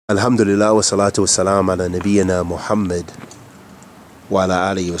Alhamdulillah wa salatu wa salam ala nabiyyina Muhammad wa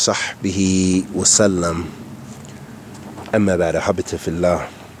ala alihi wa sahbihi wa sallam. Amma ba'da, habita fillah.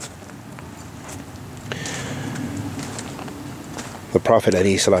 The Prophet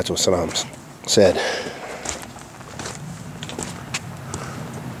alayhi salatu wa salam said,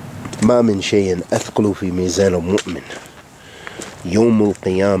 ما من شيء أثقل في ميزان المؤمن يوم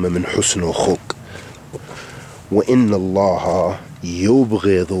القيامة من حسن الخلق وإن الله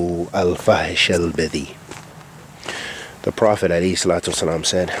يبغض الفحش البذيء. The Prophet ﷺ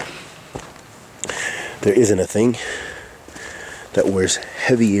said, there isn't a thing that wears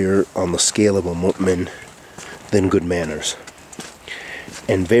heavier on the scale of a mu'min than good manners.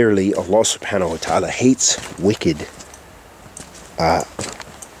 And verily Allah subhanahu wa ta'ala hates wicked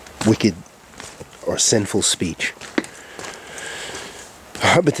or sinful speech.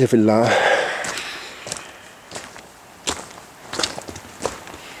 Habita fillah.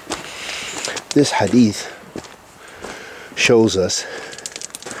 This hadith shows us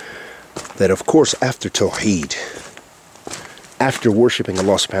that, of course, after Tawheed, after worshipping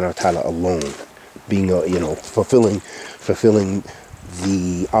Allah subhanahu wa ta'ala alone, being fulfilling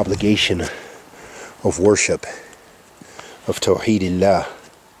the obligation of worship of Tawheedillah,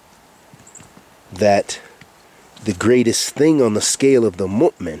 that the greatest thing on the scale of the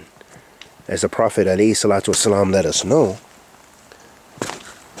mu'min, as the Prophet alayhi salatu wasalam let us know,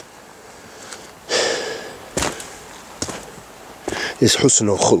 is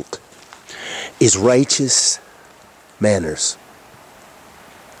husnul khulq, is righteous manners.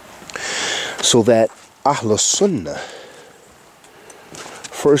 So that Ahl Sunnah,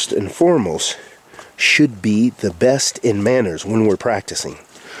 first and foremost, should be the best in manners when we're practicing.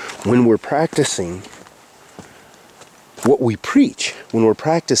 When we're practicing what we preach, when we're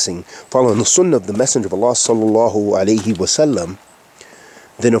practicing following the sunnah of the Messenger of Allah sallallahu alaihi wasallam,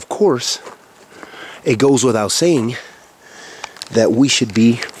 then of course it goes without saying that we should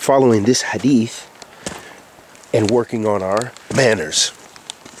be following this hadith and working on our manners.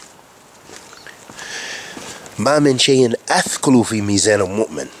 مَا مِنْ شَيْءٍ أَثْقَلُ فِي مِيزَانِ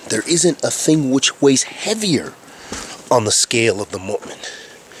الْمُؤْمِنِ. There isn't a thing which weighs heavier on the scale of the mu'min.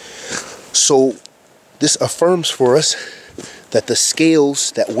 So this affirms for us that the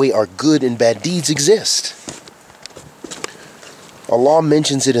scales that weigh our good and bad deeds exist. Allah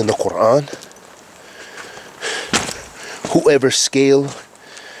mentions it in the Quran. Whoever's scale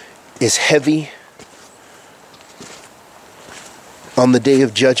is heavy on the day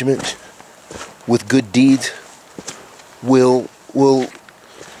of judgment with good deeds will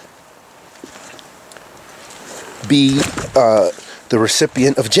be the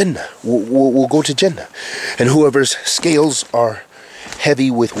recipient of Jannah, will go to Jannah. And whoever's scales are heavy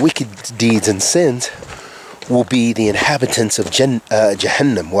with wicked deeds and sins will be the inhabitants of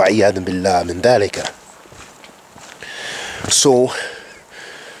Jahannam. وَعِيَاذًا بِاللَّهِ مِنْ ذَلِكَ. So,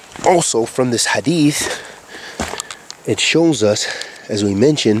 also from this hadith, it shows us, as we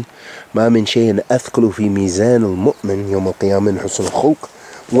mentioned, ما من شيء أثقل في ميزان المؤمن يوم القيامة من حسن الخلق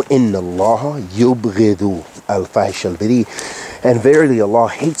وإن الله يبغض الفحش البذيء. And verily Allah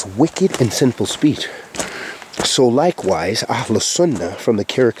hates wicked and sinful speech. So likewise, Ahl Sunnah, from the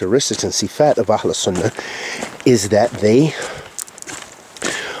characteristics and sifat of Ahl Sunnah, is that they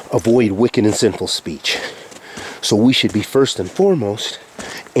avoid wicked and sinful speech. So we should be first and foremost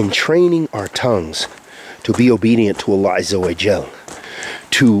in training our tongues to be obedient to Allah Azza wa Jal,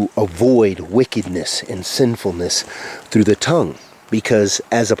 to avoid wickedness and sinfulness through the tongue. Because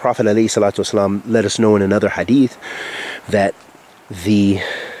as the Prophet ﷺ let us know in another hadith, that the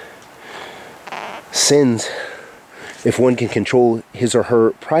sins, if one can control his or her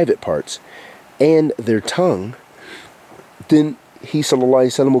private parts and their tongue, then he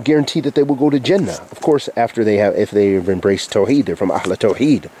ﷺ will guarantee that they will go to Jannah. Of course, after if they have embraced Tawheed, they're from Ahl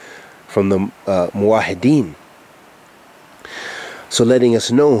Tawheed, from the Muwahideen. So letting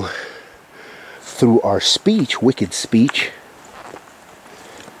us know through our speech, wicked speech,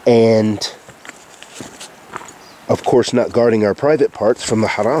 and of course not guarding our private parts from the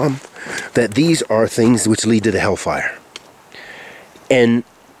haram, that these are things which lead to the hellfire. And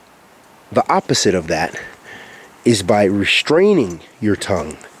the opposite of that is by restraining your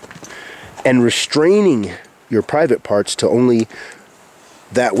tongue and restraining your private parts to only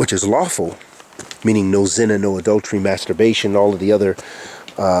that which is lawful, meaning no zina, no adultery, masturbation, all of the other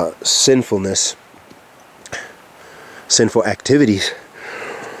sinful activities,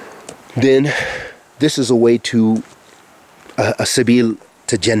 then this is a way to a sabil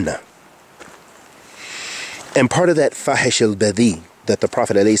to Jannah. And part of that fahish al-badi that the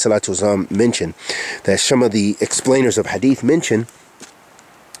Prophet ﷺ mentioned, that some of the explainers of hadith mention,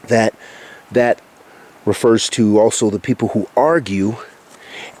 That refers to also the people who argue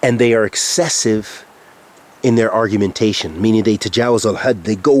and they are excessive in their argumentation, meaning they tajawuz al-had,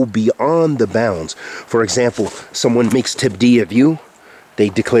 they go beyond the bounds. For example, someone makes tabdi of you, they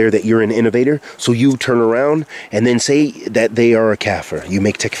declare that you're an innovator, so you turn around and then say that they are a kafir. You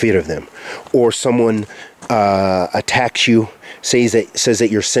make takfir of them. Or someone attacks you, says that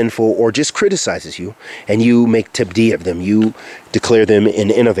you're sinful, or just criticizes you, and you make tabdi of them. You declare them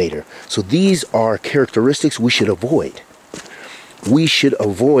an innovator. So these are characteristics we should avoid. We should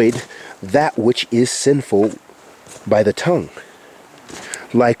avoid that which is sinful by the tongue.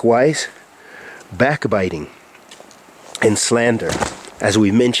 Likewise, backbiting and slander, as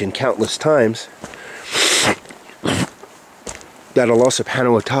we mentioned countless times, that Allah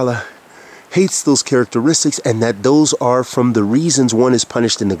subhanahu wa ta'ala hates those characteristics, and that those are from the reasons one is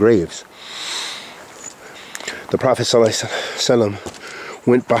punished in the graves. The Prophet ﷺ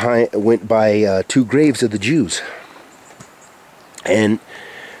went by two graves of the Jews, and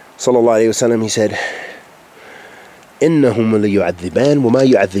sallallahu alayhi wa sallam, he said, إِنَّهُمْ لَيُعَذِّبَانِ وَمَا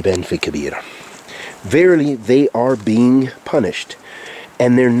يُعَذِّبَانِ فِي كَبِيرٍ. Verily, they are being punished,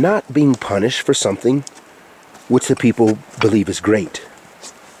 and they're not being punished for something which the people believe is great.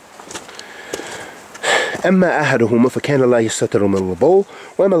 أَمَّا أَحَدُهُمَا فَكَانَ لَا يَسْتَتِرُ مِنَ الْبَوْلِ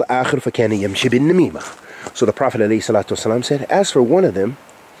وَأَمَّا الْآخِرُ فَكَانَ يَمْشِي بِالنَّمِيمَةِ. So the Prophet ﷺ said, as for one of them,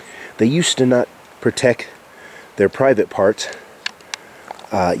 they used to not protect their private parts,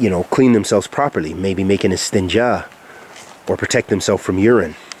 clean themselves properly, maybe make an istinja or protect themselves from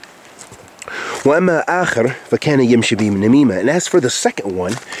urine. وَأَمَّا آخَرُ فَكَانَ يَمْشِي بِالنَّمِيمَةِ. And as for the second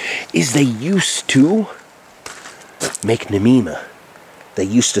one, is they used to make namima. They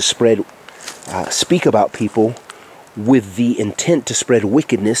used to speak about people with the intent to spread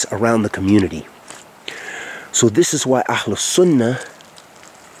wickedness around the community. So this is why Ahl Sunnah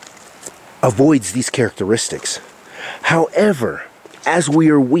avoids these characteristics. However, as we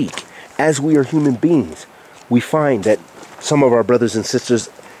are weak, as we are human beings, we find that some of our brothers and sisters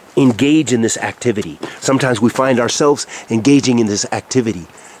engage in this activity. Sometimes we find ourselves engaging in this activity,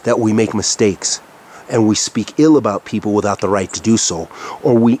 that we make mistakes and we speak ill about people without the right to do so,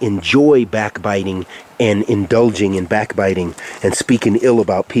 or we enjoy backbiting and indulging in backbiting and speaking ill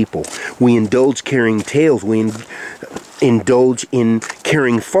about people. We indulge carrying tales. We indulge in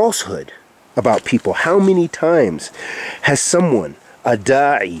carrying falsehood about people. How many times has someone, a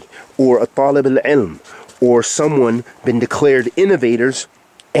da'i or a talib al-ilm, or someone been declared innovators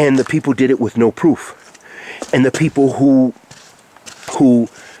and the people did it with no proof? And the people who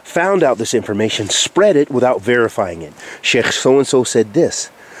found out this information spread it without verifying it. Sheikh so-and-so said this.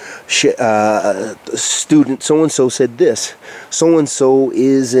 Student so-and-so said this. So-and-so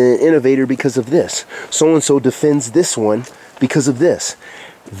is an innovator because of this. So-and-so defends this one because of this.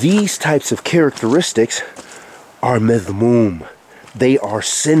 These types of characteristics are madhmoom. They are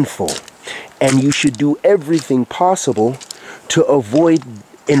sinful. And you should do everything possible to avoid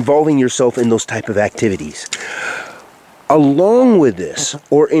involving yourself in those type of activities. Along with this,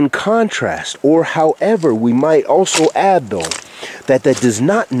 or in contrast, or however, we might also add, though, that does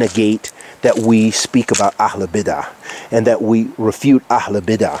not negate that we speak about Ahl Bid'ah, and that we refute Ahl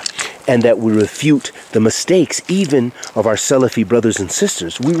Bid'ah, and that we refute the mistakes even of our Salafi brothers and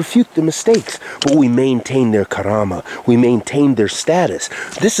sisters. We refute the mistakes, but we maintain their karama, we maintain their status.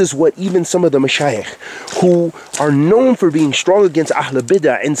 This is what even some of the mashayikh, who are known for being strong against Ahl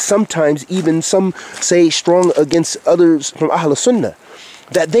Bid'ah, and sometimes even some say strong against others from Ahl Sunnah,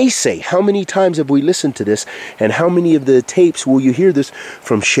 that they say. How many times have we listened to this, and how many of the tapes will you hear this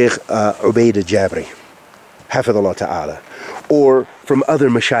from Sheikh Ubaid Jabri, Hafidhullah Ta'ala, or from other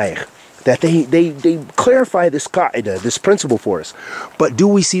mashayikh, that they clarify this qa'idah, this principle for us. But do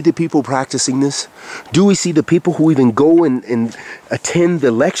we see the people practicing this? Do we see the people who even go and attend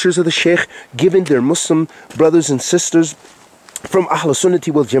the lectures of the sheikh, giving their Muslim brothers and sisters from Ahl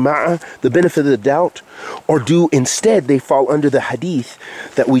Sunnati wal Jama'ah the benefit of the doubt? Or do instead they fall under the hadith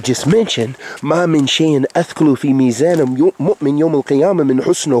that we just mentioned, مَا مِن شَيْءٍ أَثْقَلُ فِي مِيزَانٍ مُؤْمِنٍ يَوْمَ الْقِيَامَةِ مِنْ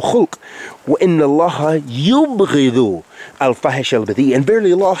حُسْنِ خُلْقٍ وَإِنَّ اللَّهَ يُبْغِضُ الْفَاحِشَ الْبَذِيءَ. And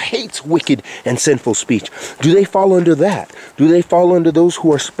verily Allah hates wicked and sinful speech. Do they fall under that? Do they fall under those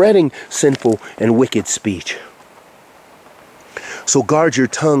who are spreading sinful and wicked speech? So guard your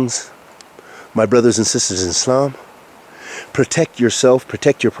tongues, my brothers and sisters in Islam. Protect yourself,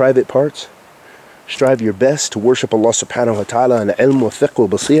 protect your private parts. Strive your best to worship Allah subhanahu wa ta'ala in ilm wa fiqh wa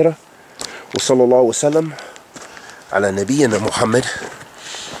basira. Wa sallallahu wa sallam ala nabiyyina Muhammad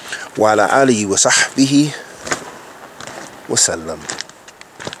wa ala alihi wa sahbihi wa sallam.